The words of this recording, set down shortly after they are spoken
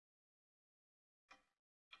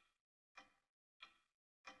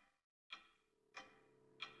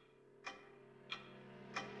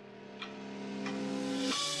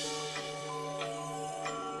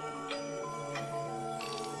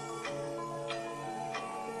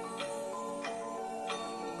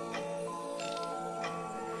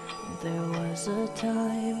There was a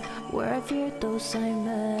time where I feared those I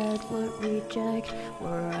met would reject,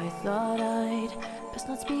 where I thought I'd best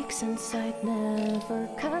not speak since I'd never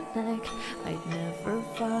connect. I'd never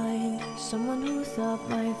find someone who thought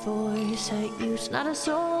my voice had use. Not a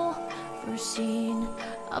soul foreseen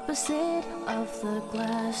opposite of the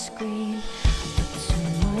glass screen. But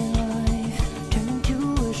soon my life turned into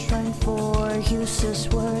a shrine for useless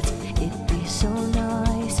words. It'd be so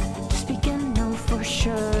nice to speak and know for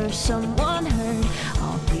sure someone heard.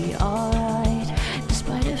 I'll be alright,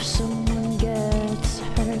 despite if someone gets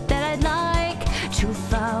hurt. That I'd like to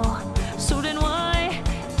vow. So then why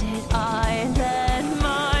did I let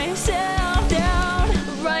myself down?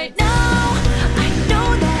 Right now I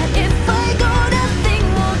know that if I go, nothing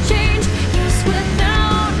will change. Yes,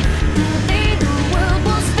 without delay the world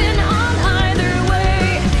will spin on either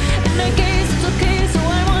way. And I guess it's okay, so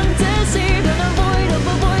I want to save the void of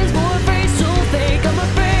a voice more afraid, so fake I'm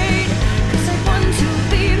afraid. Cause I want to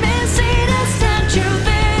be missing a statue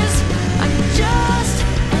this. I'm just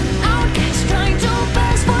an outcast trying to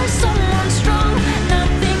pass for someone strong.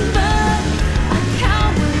 Nothing but a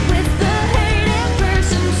coward with the hated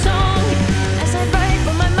person song. As I write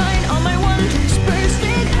from my mind all my wonders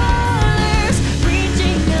bursting colors,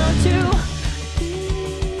 reaching out to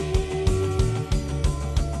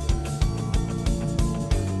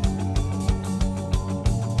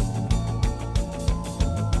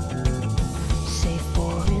say,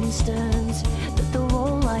 for instance, that the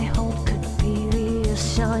role I hold could be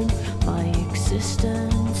reassigned. My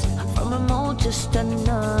existence from a mold, just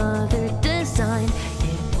another design.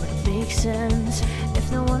 It would make sense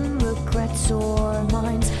if no one regrets or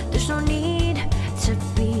minds. There's no need to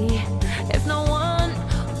be if no one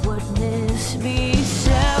would miss me.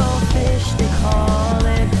 Selfish they call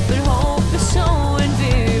it, but hope is so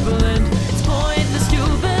ambivalent. It's pointless to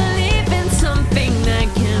believe in something that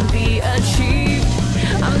can be achieved.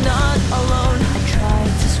 I'm not alone, I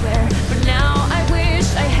tried to swear, but now I wish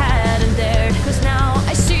I hadn't dared. Cause now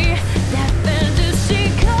I see that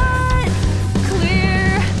fantasy cut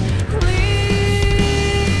clearly.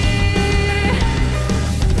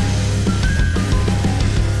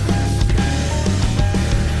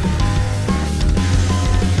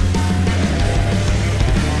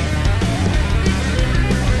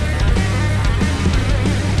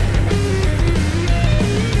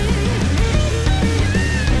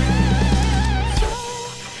 So,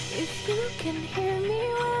 if you can hear me,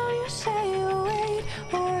 will you say wait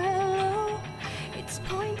or hello? It's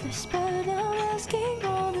pointless, but I'm asking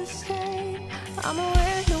all the same. I'm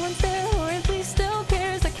aware no one's there, or at least still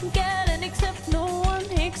cares. I can get it, except no one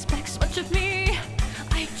expects much of me.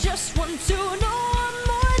 I just want to know